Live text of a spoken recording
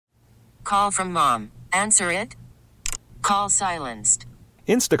call from mom. Answer it. Call silenced.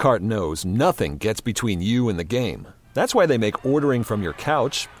 Instacart knows nothing gets between you and the game. That's why they make ordering from your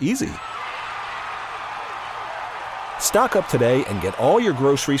couch easy. Stock up today and get all your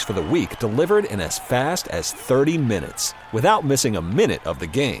groceries for the week delivered in as fast as 30 minutes without missing a minute of the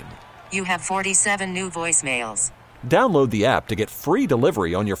game. You have 47 new voicemails. Download the app to get free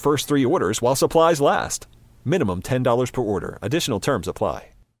delivery on your first 3 orders while supplies last. Minimum $10 per order. Additional terms apply.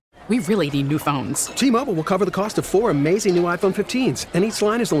 We really need new phones. T-Mobile will cover the cost of 4 amazing new iPhone 15s, and each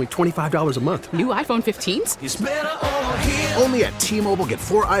line is only $25 a month. New iPhone 15s? It's better over here. Only at T-Mobile, get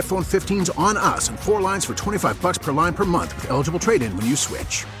 4 iPhone 15s on us and 4 lines for $25 per line per month with eligible trade-in when you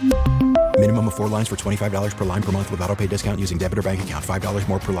switch. Minimum of 4 lines for $25 per line per month with autopay discount using debit or bank account. $5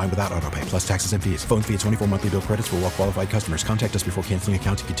 more per line without autopay, plus taxes and fees. Phone fee at 24 monthly bill credits for well-qualified customers. Contact us before canceling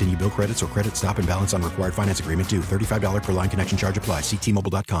account to continue bill credits or credit stop and balance on required finance agreement due. $35 per line connection charge applies. See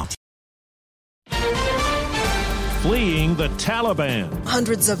T-Mobile.com. Fleeing the Taliban.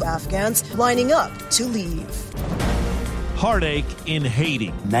 Hundreds of Afghans lining up to leave. Heartache in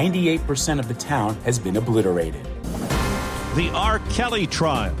Haiti. 98% of the town has been obliterated. The R. Kelly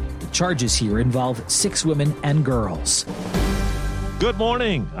trial. The charges here involve 6 women and girls. Good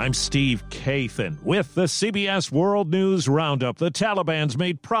morning. I'm Steve Kathan with the CBS World News Roundup. The Taliban's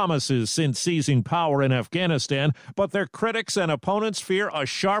made promises since seizing power in Afghanistan, but their critics and opponents fear a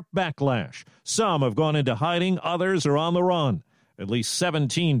sharp backlash. Some have gone into hiding, others are on the run. At least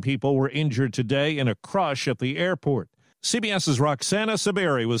 17 people were injured today in a crush at the airport. CBS's Roxana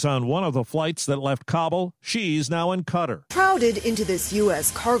Saberi was on one of the flights that left Kabul. She's now in Qatar. Crowded into this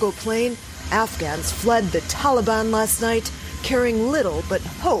U.S. cargo plane, Afghans fled the Taliban last night, carrying little but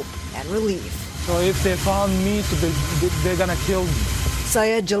hope and relief. So if they found me, they're going to kill me.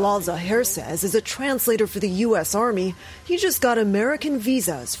 Syed Jalal Zahir says is a translator for the U.S. Army. He just got American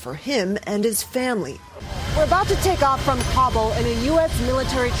visas for him and his family. We're about to take off from Kabul in a U.S.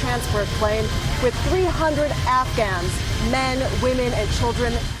 military transport plane with 300 Afghans, men, women, and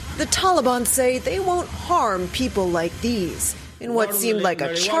children. The Taliban say they won't harm people like these. In what seemed like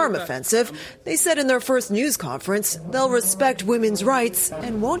a charm offensive, they said in their first news conference they'll respect women's rights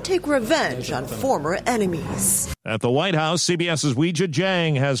and won't take revenge on former enemies. At the White House, CBS's Weijia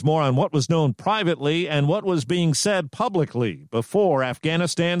Jiang has more on what was known privately and what was being said publicly before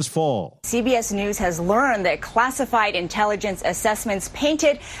Afghanistan's fall. CBS News has learned that classified intelligence assessments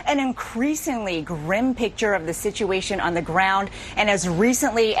painted an increasingly grim picture of the situation on the ground. And as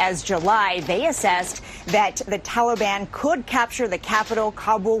recently as July, they assessed that the Taliban could capture the capital,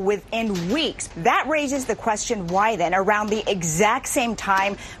 Kabul, within weeks. That raises the question, why then, around the exact same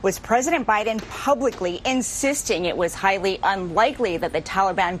time, was President Biden publicly insisting it was highly unlikely that the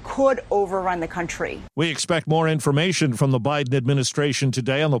Taliban could overrun the country? We expect more information from the Biden administration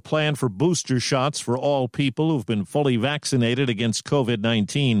today on the plan for booster shots for all people who've been fully vaccinated against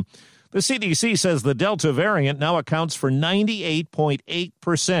COVID-19. The CDC says the Delta variant now accounts for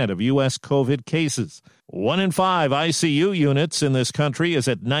 98.8% of U.S. COVID cases. 1 in 5 ICU units in this country is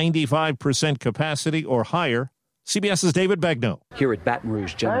at 95% capacity or higher. CBS's David Begnaud. Here at Baton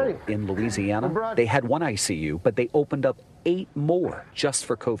Rouge General in Louisiana, they had 1 ICU, but they opened up 8 more just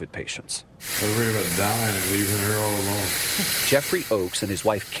for COVID patients. We're worried about dying and leaving her all alone. Jeffrey Oakes and his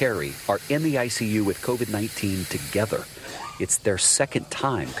wife Carrie are in the ICU with COVID-19 together. It's their second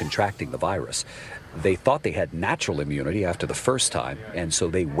time contracting the virus. They thought they had natural immunity after the first time, and so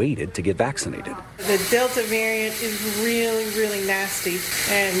they waited to get vaccinated. The Delta variant is really, really nasty,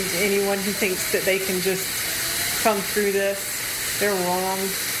 and anyone who thinks that they can just come through this, they're wrong.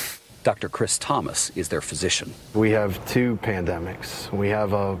 Dr. Chris Thomas is their physician. We have 2 pandemics. We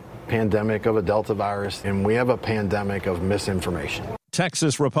have a pandemic of a Delta virus, and we have a pandemic of misinformation.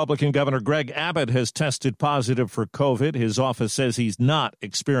 Texas Republican Governor Greg Abbott has tested positive for COVID. His office says he's not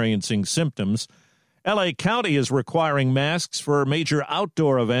experiencing symptoms. L.A. County is requiring masks for major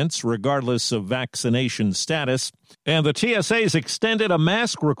outdoor events, regardless of vaccination status. And the TSA's extended a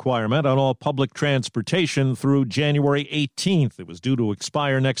mask requirement on all public transportation through January 18th. It was due to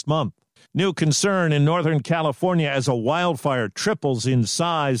expire next month. New concern in Northern California as a wildfire triples in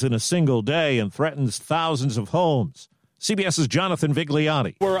size in a single day and threatens thousands of homes. CBS's Jonathan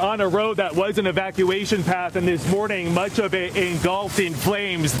Vigliotti. We're on a road that was an evacuation path, and this morning, much of it engulfed in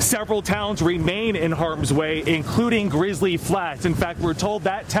flames. Several towns remain in harm's way, including Grizzly Flats. In fact, we're told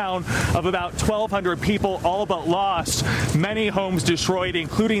that town of about 1,200 people all but lost. Many homes destroyed,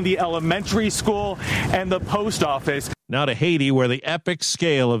 including the elementary school and the post office. Now to Haiti, where the epic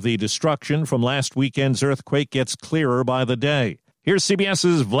scale of the destruction from last weekend's earthquake gets clearer by the day. Here's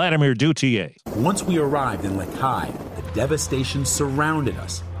CBS's Vladimir Duthier. Once we arrived in Les Cayes, the devastation surrounded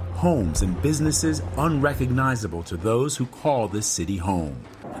us. homes and businesses unrecognizable to those who call this city home.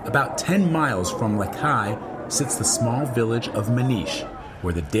 About 10 miles from Lakai sits the small village of Manish,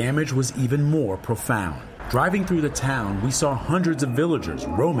 where the damage was even more profound. Driving through the town, we saw hundreds of villagers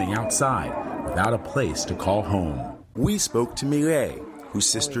roaming outside without a place to call home. We spoke to Mireille, whose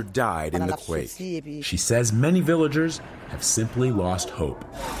sister died in the quake. She says many villagers have simply lost hope.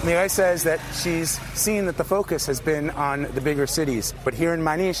 Mireille says that she's seen that the focus has been on the bigger cities, but here in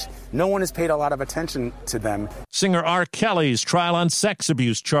Manish, no one has paid a lot of attention to them. Singer R. Kelly's trial on sex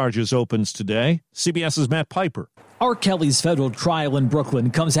abuse charges opens today. CBS's Matt Piper. R. Kelly's federal trial in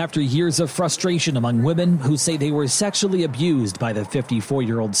Brooklyn comes after years of frustration among women who say they were sexually abused by the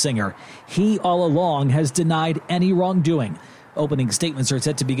 54-year-old singer. He all along has denied any wrongdoing. Opening statements are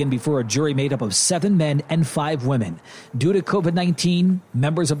set to begin before a jury made up of 7 men and 5 women. Due to COVID-19,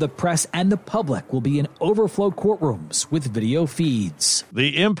 members of the press and the public will be in overflow courtrooms with video feeds.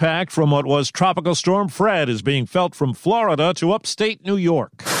 The impact from what was Tropical Storm Fred is being felt from Florida to upstate New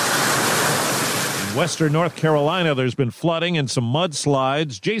York. In western North Carolina, there's been flooding and some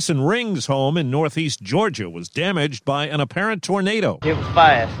mudslides. Jason Ring's home in northeast Georgia was damaged by an apparent tornado. It was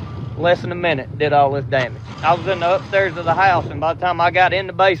fast. Less than a minute did all this damage. I was in the upstairs of the house, and by the time I got in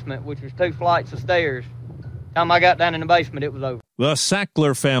the basement, which was 2 flights of stairs, by the time I got down in the basement, it was over. The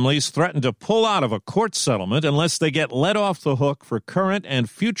Sackler families threatened to pull out of a court settlement unless they get let off the hook for current and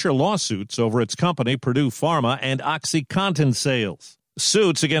future lawsuits over its company, Purdue Pharma, and OxyContin sales.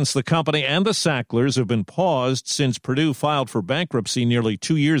 Suits against the company and the Sacklers have been paused since Purdue filed for bankruptcy nearly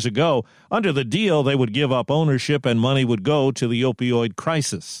 2 years ago. Under the deal, they would give up ownership and money would go to the opioid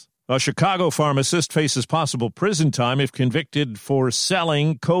crisis. A Chicago pharmacist faces possible prison time if convicted for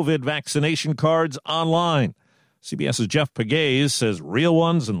selling COVID vaccination cards online. CBS's Jeff Pegues says real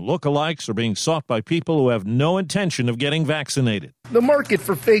ones and lookalikes are being sought by people who have no intention of getting vaccinated. The market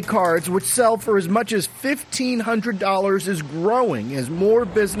for fake cards, which sell for as much as $1,500, is growing as more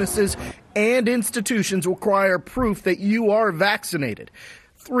businesses and institutions require proof that you are vaccinated.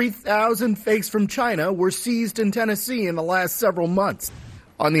 3,000 fakes from China were seized in Tennessee in the last several months.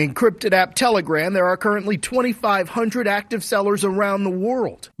 On the encrypted app Telegram, there are currently 2,500 active sellers around the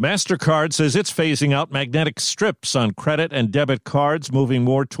world. MasterCard says it's phasing out magnetic strips on credit and debit cards, moving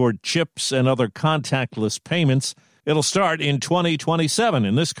more toward chips and other contactless payments. It'll start in 2027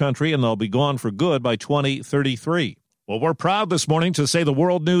 in this country, and they'll be gone for good by 2033. Well, we're proud this morning to say the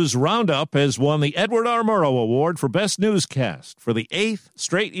World News Roundup has won the Edward R. Murrow Award for Best Newscast for the 8th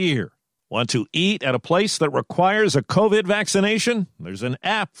straight year. Want to eat at a place that requires a COVID vaccination? There's an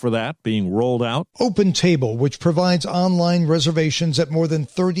app for that being rolled out. Open Table, which provides online reservations at more than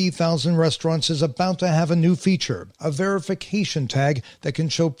 30,000 restaurants, is about to have a new feature, a verification tag that can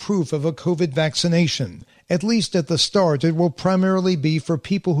show proof of a COVID vaccination. At least at the start, it will primarily be for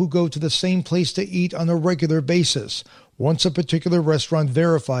people who go to the same place to eat on a regular basis. Once a particular restaurant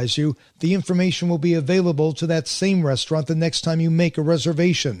verifies you, the information will be available to that same restaurant the next time you make a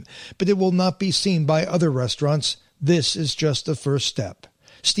reservation, but it will not be seen by other restaurants. This is just the first step.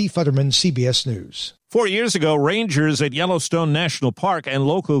 Steve Futterman, CBS News. 4 years ago, rangers at Yellowstone National Park and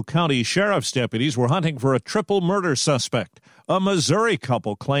local county sheriff's deputies were hunting for a triple murder suspect. A Missouri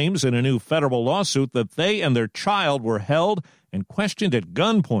couple claims in a new federal lawsuit that they and their child were held and questioned at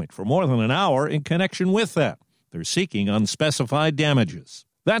gunpoint for more than an hour in connection with that. They're seeking unspecified damages.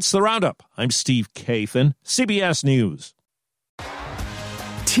 That's the Roundup. I'm Steve Kathan, CBS News.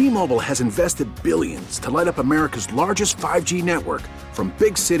 T-Mobile has invested billions to light up America's largest 5G network, from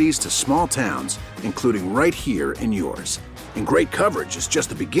big cities to small towns, including right here in yours. And great coverage is just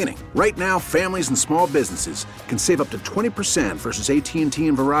the beginning. Right now, families and small businesses can save up to 20% versus AT&T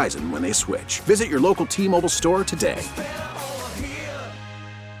and Verizon when they switch. Visit your local T-Mobile store today.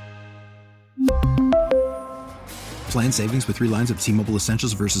 Plan savings with 3 lines of T-Mobile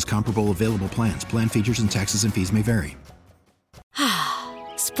Essentials versus comparable available plans. Plan features and taxes and fees may vary.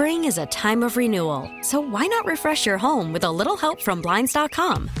 Spring is a time of renewal, so why not refresh your home with a little help from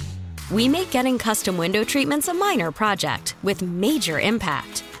Blinds.com? We make getting custom window treatments a minor project with major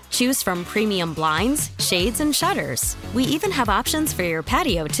impact. Choose from premium blinds, shades, and shutters. We even have options for your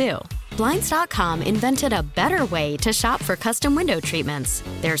patio, too. Blinds.com invented a better way to shop for custom window treatments.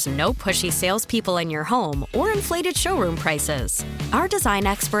 There's no pushy salespeople in your home or inflated showroom prices. Our design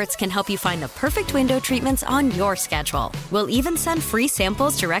experts can help you find the perfect window treatments on your schedule. We'll even send free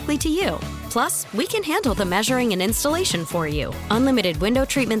samples directly to you. Plus, we can handle the measuring and installation for you. Unlimited window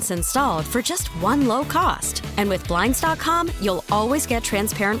treatments installed for just one low cost. And with Blinds.com, you'll always get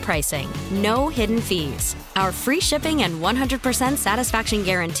transparent pricing. No hidden fees. Our free shipping and 100% satisfaction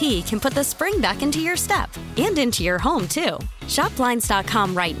guarantee can put the spring back into your step and into your home, too. Shop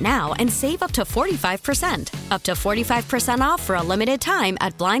Blinds.com right now and save up to 45%. Up to 45% off for a limited time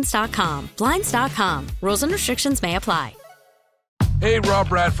at Blinds.com. Blinds.com. Rules and restrictions may apply. Hey, Rob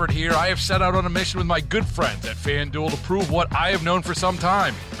Bradford here. I have set out on a mission with my good friends at FanDuel to prove what I have known for some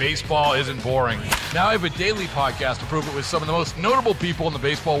time. Baseball isn't boring. Now I have a daily podcast to prove it with some of the most notable people in the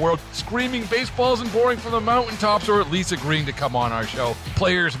baseball world, screaming baseball isn't boring from the mountaintops, or at least agreeing to come on our show.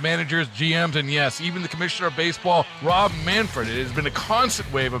 Players, managers, GMs, and yes, even the commissioner of baseball, Rob Manfred. It has been a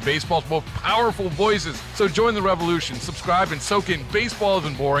constant wave of baseball's most powerful voices. So join the revolution. Subscribe and soak in Baseball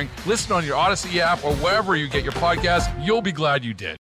Isn't Boring. Listen on your Odyssey app or wherever you get your podcasts. You'll be glad you did.